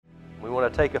We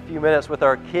want to take a few minutes with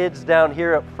our kids down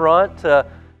here up front to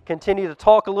continue to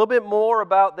talk a little bit more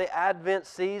about the Advent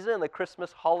season, the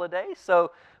Christmas holiday.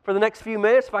 So for the next few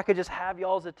minutes, if I could just have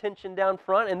y'all's attention down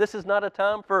front. And this is not a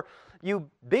time for you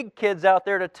big kids out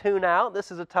there to tune out. This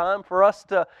is a time for us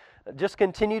to just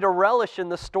continue to relish in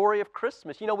the story of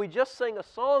Christmas. You know, we just sang a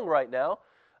song right now,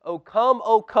 O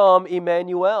come,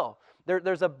 Emmanuel.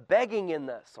 There's a begging in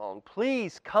that song.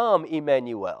 Please come,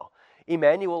 Emmanuel.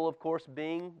 Emmanuel, of course,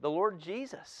 being the Lord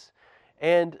Jesus.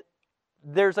 And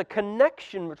there's a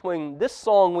connection between this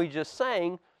song we just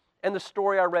sang and the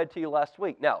story I read to you last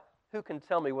week. Now, who can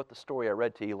tell me what the story I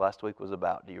read to you last week was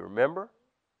about? Do you remember?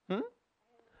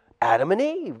 Adam and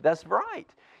Eve, that's right.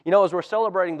 You know, as we're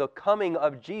celebrating the coming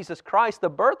of Jesus Christ, the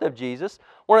birth of Jesus,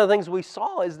 one of the things we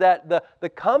saw is that the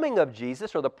coming of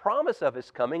Jesus, or the promise of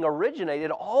His coming, originated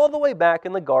all the way back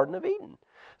in the Garden of Eden.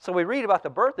 So we read about the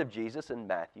birth of Jesus in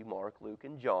Matthew, Mark, Luke,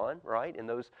 and John, right, in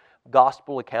those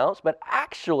gospel accounts. But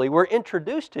actually, we're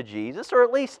introduced to Jesus, or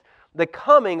at least the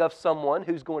coming of someone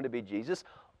who's going to be Jesus,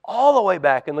 all the way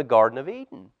back in the Garden of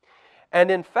Eden. And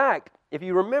in fact, if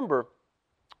you remember,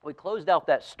 we closed out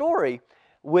that story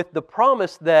with the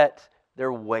promise that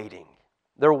they're waiting.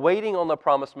 They're waiting on the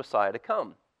promised Messiah to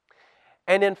come.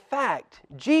 And in fact,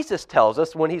 Jesus tells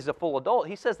us when He's a full adult,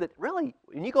 He says that really,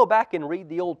 when you go back and read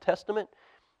the Old Testament,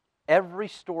 every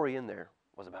story in there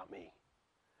was about me.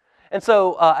 And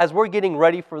so as we're getting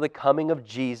ready for the coming of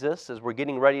Jesus, as we're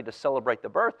getting ready to celebrate the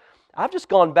birth, I've just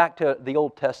gone back to the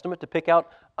Old Testament to pick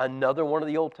out another one of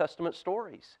the Old Testament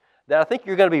stories that I think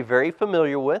you're going to be very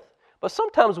familiar with. But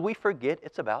sometimes we forget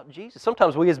it's about Jesus.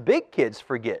 Sometimes we as big kids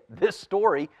forget this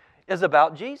story is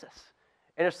about Jesus.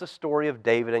 And it's the story of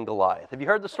David and Goliath. Have you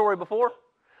heard the story before?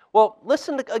 Well,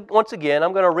 listen once again.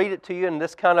 I'm going to read it to you in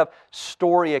this kind of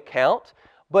story account.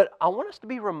 But I want us to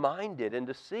be reminded and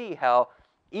to see how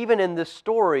even in this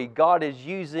story, God is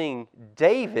using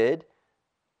David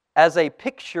as a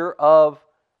picture of,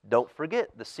 don't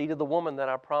forget, the seed of the woman that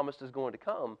I promised is going to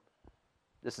come.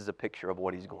 This is a picture of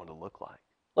what he's going to look like.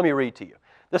 Let me read to you.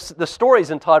 The story is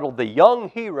entitled, The Young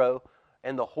Hero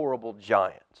and the Horrible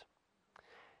Giant.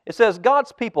 It says,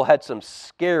 God's people had some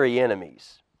scary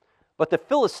enemies, but the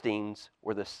Philistines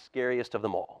were the scariest of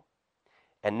them all.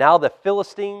 And now the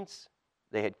Philistines,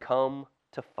 they had come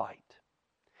to fight.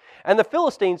 And the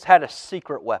Philistines had a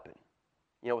secret weapon.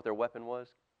 You know what their weapon was?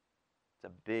 It's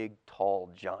a big,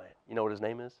 tall giant. You know what his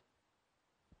name is?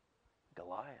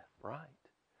 Goliath, right.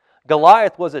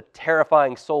 Goliath was a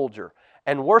terrifying soldier.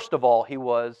 And worst of all, he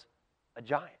was a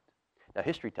giant. Now,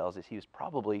 history tells us he was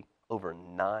probably over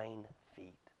 9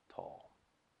 feet tall.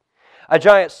 A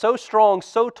giant so strong,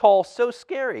 so tall, so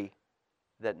scary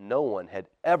that no one had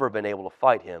ever been able to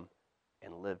fight him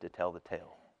and live to tell the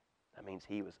tale. That means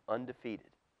he was undefeated.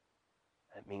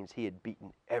 That means he had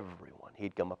beaten everyone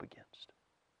he'd come up against.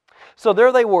 So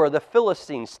there they were, the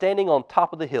Philistines standing on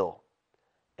top of the hill,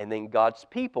 and then God's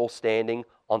people standing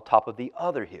on top of the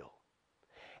other hill.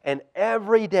 And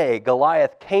every day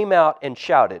Goliath came out and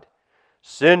shouted,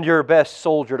 "Send your best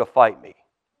soldier to fight me.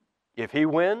 If he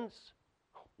wins,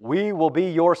 we will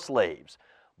be your slaves.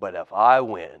 But if I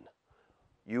win,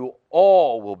 you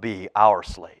all will be our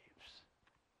slaves."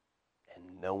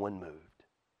 And no one moved.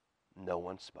 No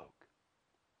one spoke.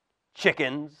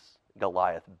 "Chickens,"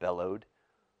 Goliath bellowed.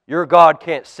 "Your God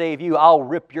can't save you. I'll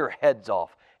rip your heads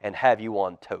off and have you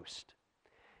on toast."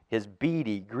 His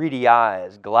beady, greedy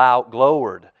eyes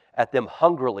glowered at them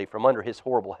hungrily from under his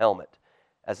horrible helmet,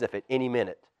 as if at any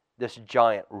minute this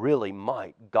giant really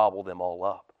might gobble them all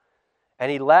up. And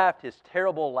he laughed his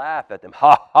terrible laugh at them.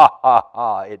 Ha, ha, ha,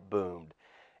 ha, it boomed,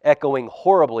 echoing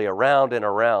horribly around and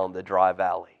around the dry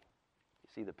valley. You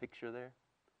see the picture there?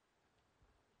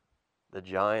 The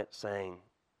giant saying,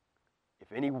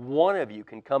 "If any one of you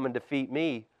can come and defeat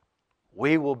me,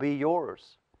 we will be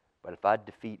yours. But if I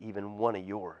defeat even one of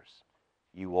yours,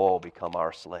 you all become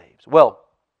our slaves." Well,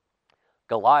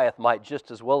 Goliath might just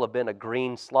as well have been a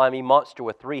green, slimy monster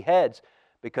with 3 heads,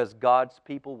 because God's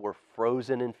people were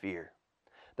frozen in fear.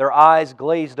 Their eyes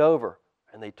glazed over,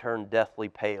 and they turned deathly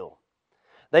pale.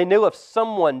 They knew if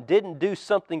someone didn't do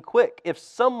something quick, if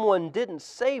someone didn't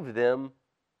save them,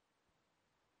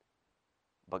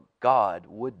 but God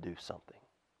would do something.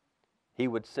 He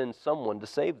would send someone to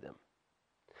save them.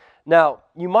 Now,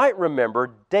 you might remember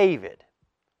David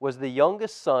was the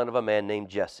youngest son of a man named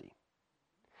Jesse.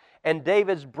 And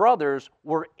David's brothers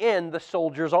were in the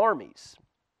soldiers' armies.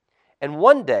 And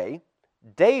one day,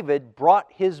 David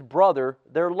brought his brother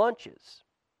their lunches.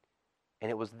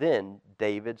 And it was then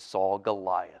David saw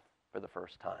Goliath for the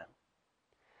first time.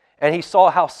 And he saw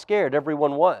how scared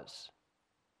everyone was.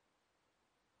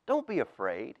 "Don't be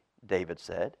afraid," David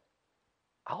said.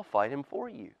 I'll fight him for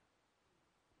you.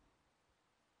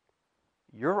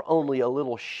 You're only a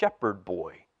little shepherd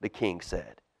boy, the king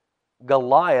said.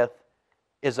 Goliath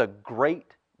is a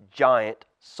great giant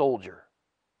soldier.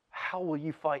 How will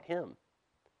you fight him?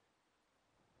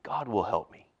 God will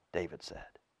help me, David said.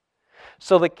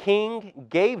 So the king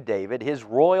gave David his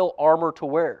royal armor to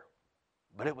wear.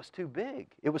 But it was too big.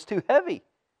 It was too heavy.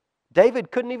 David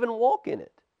couldn't even walk in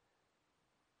it.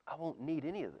 I won't need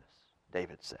any of this,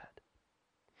 David said.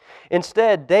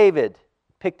 Instead, David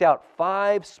picked out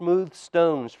 5 smooth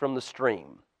stones from the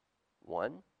stream.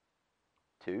 1,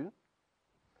 2,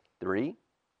 3,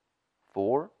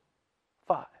 4,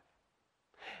 5.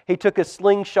 He took a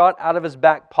slingshot out of his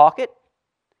back pocket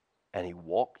and he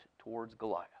walked towards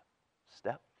Goliath.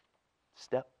 Step,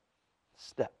 step,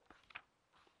 step.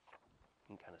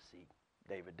 You can kind of see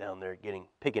David down there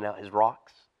picking out his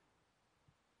rocks.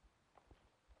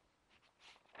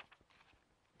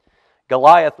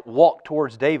 Goliath walked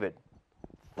towards David.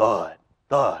 Thud,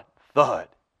 thud, thud.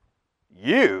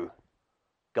 You?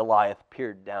 Goliath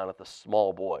peered down at the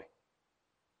small boy.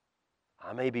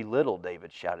 I may be little,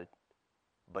 David shouted,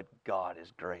 but God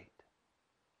is great.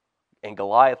 And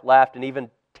Goliath laughed an even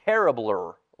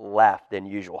terribler laugh than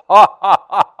usual. Ha, ha,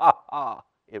 ha, ha, ha.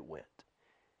 It went.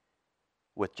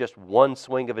 With just one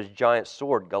swing of his giant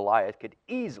sword, Goliath could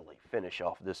easily finish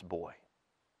off this boy.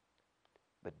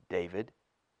 But David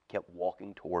kept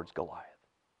walking towards Goliath.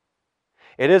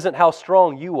 It isn't how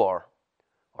strong you are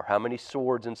or how many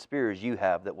swords and spears you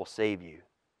have that will save you.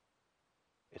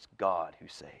 It's God who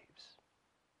saves.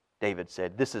 David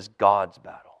said, this is God's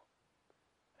battle.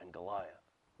 And Goliath,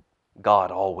 God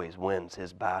always wins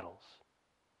his battles.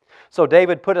 So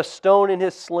David put a stone in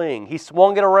his sling. He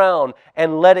swung it around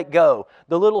and let it go.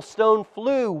 The little stone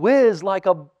flew, whizzed like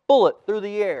a bullet through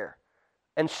the air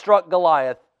and struck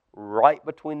Goliath right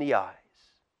between the eyes.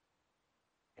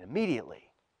 And immediately,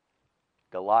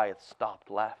 Goliath stopped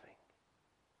laughing.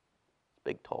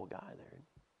 Big, tall guy there.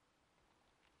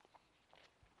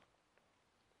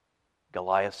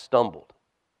 Goliath stumbled.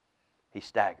 He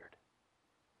staggered.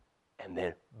 And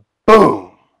then,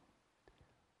 boom!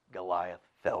 Goliath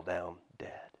fell down dead.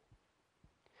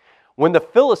 When the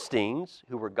Philistines,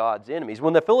 who were God's enemies,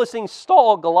 when the Philistines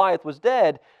saw Goliath was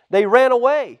dead, they ran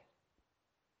away.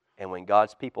 And when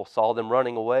God's people saw them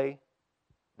running away,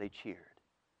 they cheered.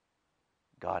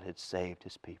 God had saved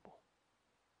his people.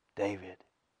 David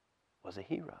was a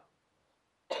hero.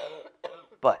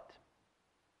 But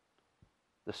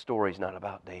the story's not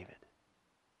about David.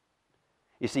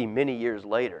 You see, many years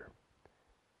later,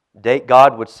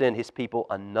 God would send his people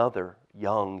another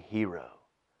young hero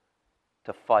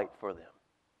to fight for them,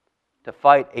 to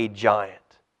fight a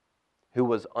giant who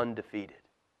was undefeated,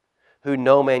 who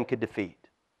no man could defeat.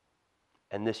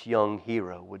 And this young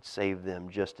hero would save them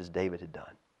just as David had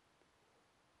done.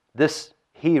 This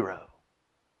hero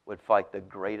would fight the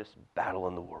greatest battle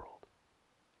in the world,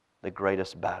 the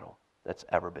greatest battle that's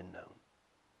ever been known.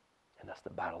 And that's the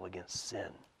battle against sin.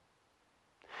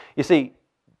 You see,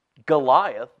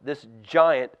 Goliath, this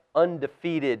giant,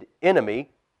 undefeated enemy,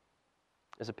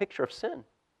 is a picture of sin.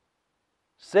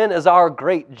 Sin is our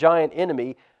great, giant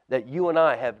enemy that you and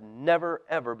I have never,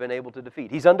 ever been able to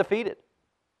defeat. He's undefeated.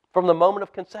 From the moment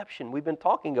of conception, we've been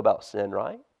talking about sin,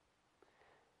 right?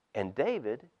 And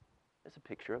David is a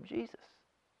picture of Jesus.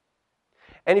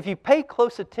 And if you pay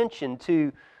close attention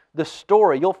to the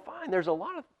story, you'll find there's a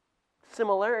lot of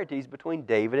similarities between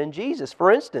David and Jesus.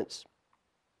 For instance,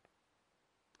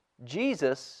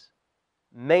 Jesus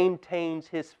maintains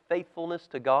his faithfulness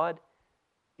to God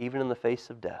even in the face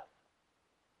of death.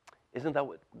 Isn't that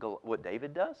what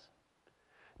David does?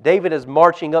 David is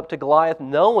marching up to Goliath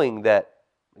knowing that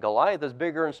Goliath is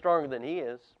bigger and stronger than he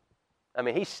is. I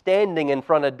mean, he's standing in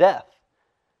front of death.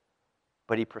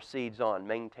 But he proceeds on,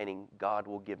 maintaining, God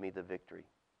will give me the victory.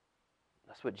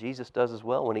 That's what Jesus does as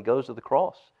well when he goes to the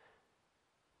cross.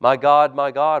 My God,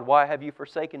 why have you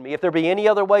forsaken me? If there be any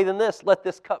other way than this, let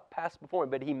this cup pass before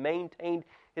me. But he maintained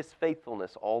his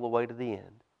faithfulness all the way to the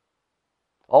end.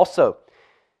 Also,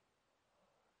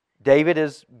 David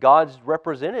is God's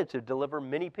representative to deliver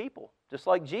many people, just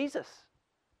like Jesus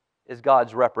is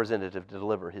God's representative to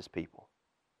deliver his people.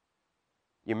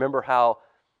 You remember how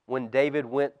when David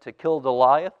went to kill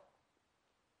Goliath,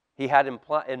 he had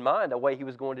in mind a way he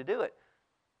was going to do it.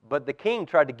 But the king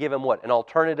tried to give him what? An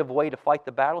alternative way to fight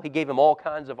the battle. He gave him all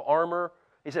kinds of armor.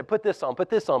 He said, put this on, put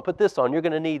this on, put this on. You're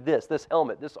going to need this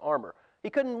helmet, this armor.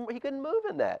 He couldn't move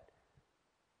in that.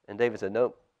 And David said,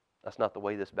 no, that's not the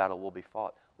way this battle will be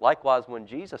fought. Likewise, when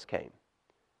Jesus came,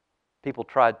 people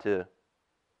tried to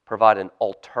provide an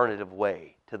alternative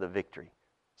way to the victory.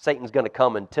 Satan's going to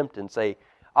come and tempt and say,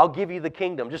 I'll give you the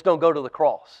kingdom. Just don't go to the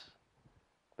cross.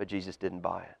 But Jesus didn't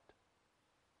buy it.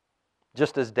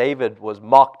 Just as David was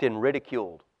mocked and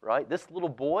ridiculed, right? This little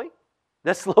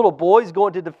boy's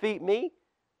going to defeat me.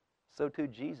 So too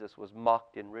Jesus was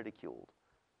mocked and ridiculed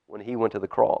when He went to the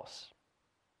cross.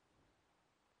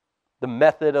 The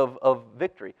method of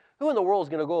victory. Who in the world is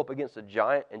going to go up against a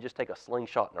giant and just take a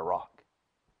slingshot and a rock?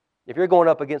 If you're going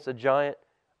up against a giant,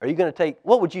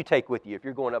 what would you take with you if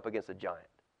you're going up against a giant?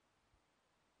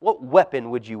 What weapon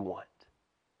would you want?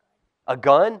 A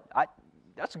gun?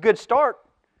 That's a good start.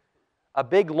 A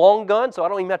big long gun, so I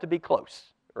don't even have to be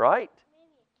close, right?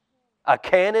 A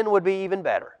cannon would be even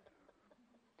better.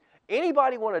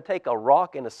 Anybody want to take a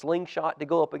rock and a slingshot to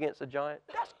go up against a giant?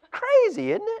 That's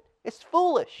crazy, isn't it? It's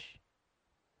foolish.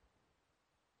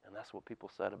 And that's what people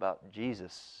said about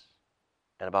Jesus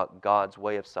and about God's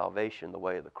way of salvation, the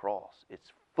way of the cross.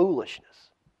 It's foolishness,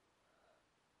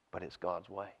 but it's God's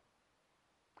way.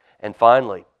 And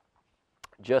finally,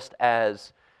 just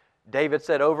as David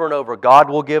said over and over, God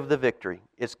will give the victory.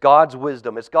 It's God's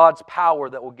wisdom. It's God's power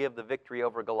that will give the victory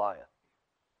over Goliath.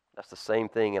 That's the same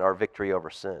thing in our victory over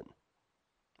sin.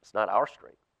 It's not our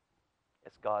strength.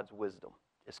 It's God's wisdom.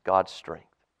 It's God's strength.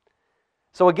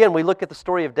 So again, we look at the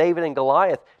story of David and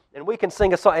Goliath, and we can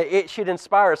sing a song. It should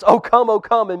inspire us. Oh,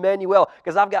 come, Emmanuel,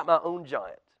 because I've got my own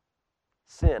giant.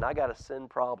 Sin. I got a sin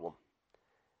problem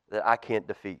that I can't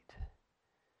defeat.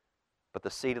 But the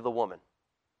seed of the woman,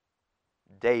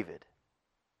 David,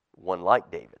 one like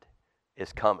David,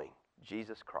 is coming,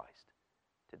 Jesus Christ,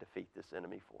 to defeat this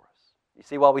enemy for us. You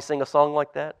see why we sing a song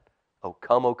like that? Oh,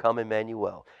 come,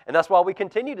 Emmanuel. And that's why we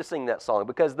continue to sing that song,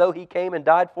 because though He came and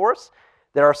died for us,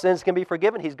 that our sins can be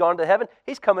forgiven, He's gone to heaven,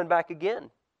 He's coming back again.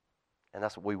 And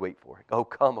that's what we wait for. Oh,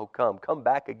 come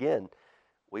back again.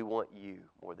 We want You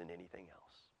more than anything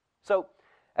else. So,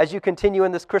 as you continue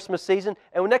in this Christmas season,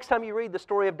 and next time you read the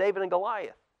story of David and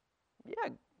Goliath, yeah,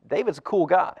 David's a cool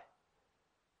guy,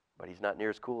 but he's not near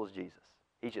as cool as Jesus.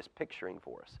 He's just picturing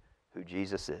for us who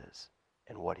Jesus is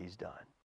and what He's done.